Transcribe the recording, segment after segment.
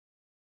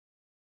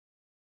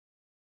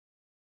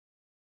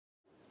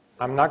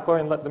I'm not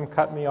going to let them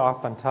cut me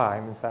off on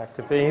time. In fact,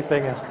 if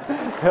anything,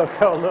 it'll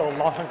go a little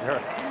longer.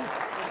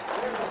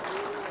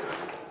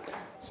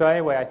 So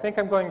anyway, I think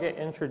I'm going to get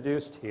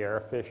introduced here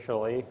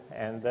officially,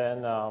 and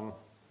then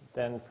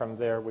from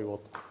there we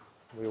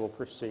will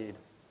proceed.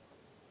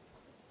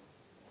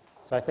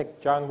 So I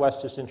think John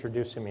West is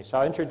introducing me. So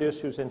I'll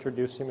introduce who's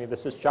introducing me.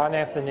 This is John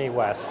Anthony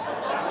West.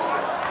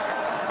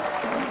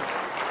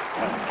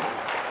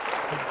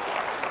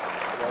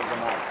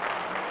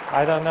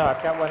 I don't know.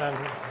 I've got one on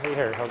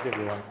here. He'll give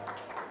you one.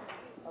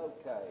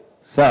 Okay.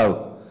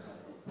 So,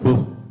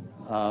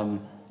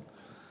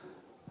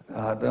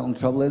 the only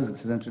trouble is,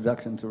 his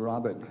introduction to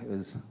Robert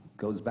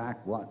goes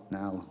back, what,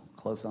 now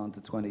close on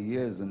to 20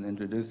 years, and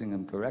introducing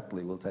him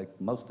correctly will take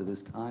most of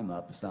his time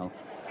up, so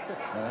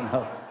I don't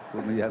know if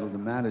we'll be able to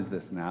manage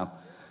this now.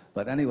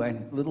 But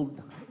anyway, little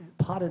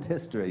potted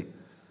history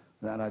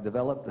that I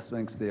developed the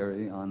Sphinx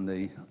theory on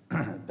the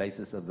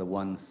basis of the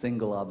one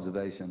single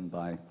observation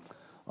by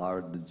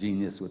the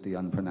genius with the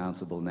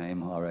unpronounceable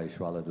name, R.A.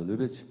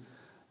 Schwaller-de-Lubitsch,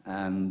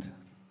 and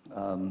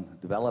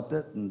developed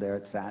it, and there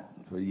it sat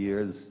for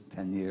years,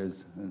 10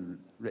 years, and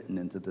written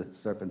into the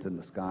Serpent in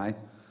the Sky.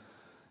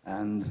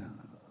 And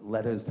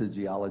letters to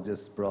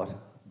geologists brought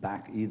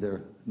back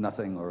either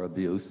nothing or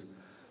abuse.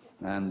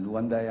 And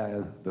one day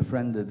I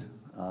befriended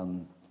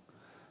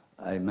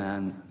a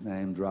man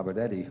named Robert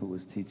Eddy, who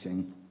was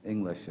teaching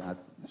English at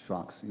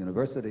Schoch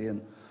University.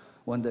 And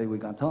one day we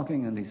got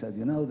talking, and he said,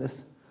 you know,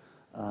 this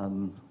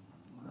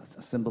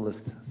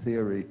symbolist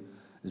theory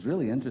is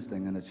really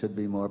interesting, and it should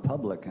be more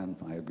public, and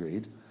I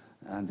agreed.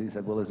 And he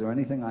said, well, is there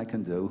anything I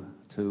can do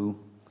to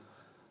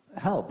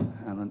help?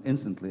 And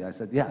instantly I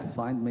said, yeah,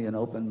 find me an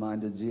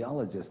open-minded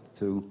geologist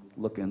to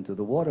look into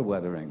the water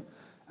weathering.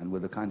 And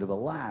with a kind of a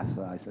laugh,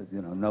 I said,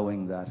 you know,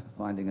 knowing that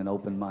finding an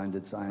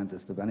open-minded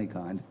scientist of any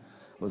kind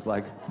was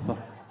like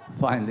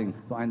finding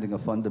a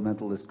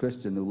fundamentalist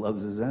Christian who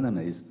loves his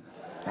enemies.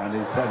 And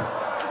he said,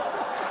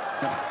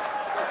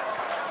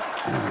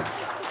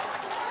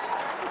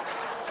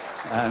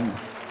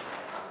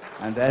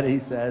 and Eddie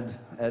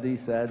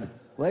said,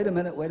 wait a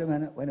minute.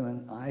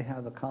 I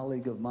have a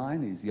colleague of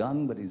mine. He's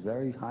young, but he's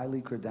very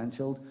highly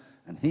credentialed,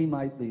 and he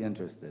might be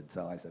interested.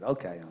 So I said,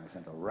 okay, and I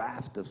sent a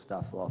raft of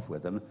stuff off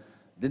with him.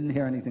 Didn't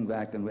hear anything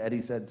back, and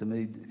Eddie said to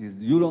me,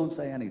 you don't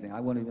say anything.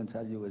 I won't even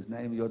tell you his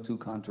name. You're too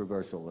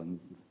controversial. And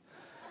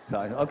so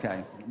I said,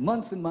 okay.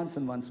 Months and months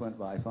and months went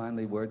by.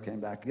 Finally, word came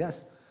back,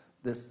 yes,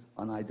 this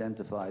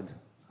unidentified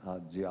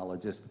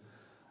geologist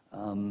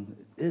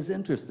is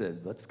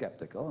interested, but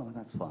skeptical. Oh,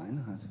 that's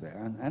fine, that's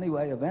fair. And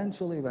anyway,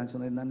 eventually,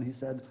 and then he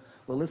said,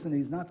 well, listen,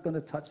 he's not going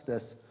to touch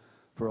this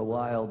for a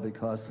while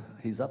because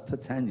he's up for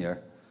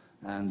tenure,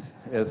 and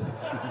if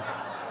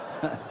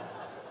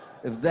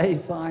if they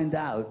find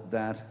out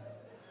that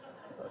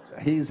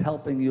he's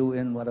helping you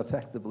in what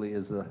effectively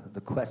is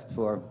the quest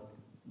for,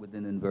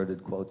 within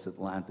inverted quotes,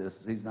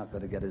 Atlantis, he's not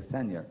going to get his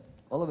tenure.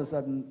 All of a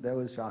sudden, there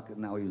was shock, and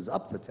now he was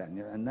up for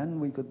tenure, and then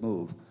we could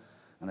move.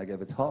 And I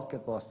gave a talk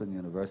at Boston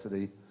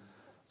University,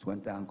 which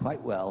went down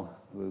quite well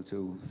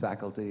to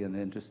faculty and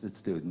interested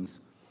students.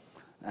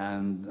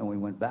 And we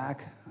went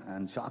back,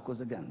 and Schoch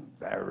was, again,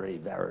 very,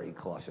 very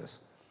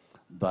cautious.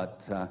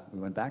 But we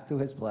went back to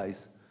his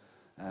place,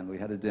 and we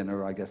had a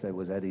dinner. I guess it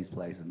was Eddie's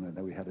place, and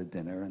then we had a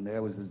dinner. And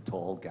there was this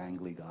tall,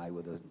 gangly guy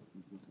with a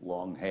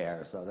long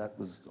hair, so that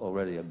was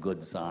already a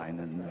good sign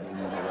in the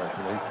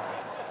university.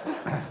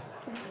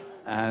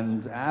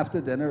 And after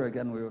dinner,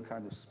 again, we were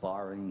kind of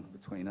sparring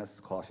between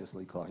us,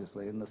 cautiously,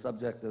 and the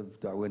subject of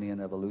Darwinian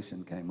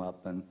evolution came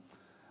up, and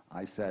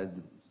I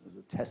said, as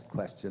a test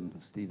question,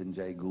 Stephen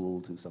Jay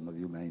Gould, who some of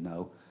you may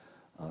know,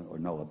 or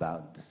know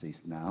about,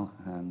 deceased now,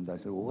 and I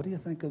said, well, what do you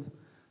think of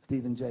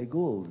Stephen Jay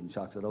Gould? And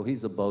Schoch said, oh,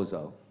 he's a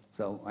bozo.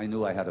 So I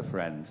knew I had a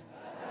friend.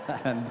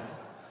 And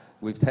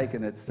we've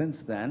taken it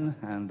since then,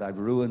 and I've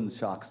ruined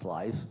Schoch's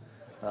life,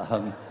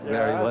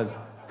 where he was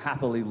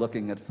happily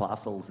looking at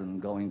fossils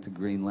and going to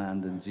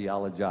Greenland and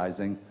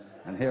geologizing.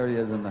 And here he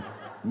is in the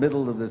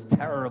middle of this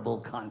terrible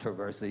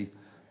controversy.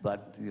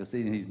 But you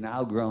see, he's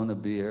now grown a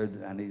beard,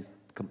 and he's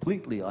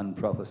completely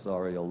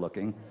unprofessorial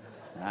looking.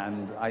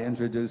 And I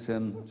introduce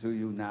him to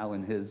you now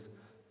in his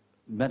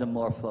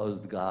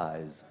metamorphosed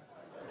guise.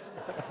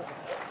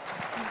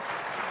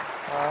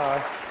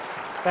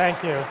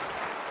 Thank you.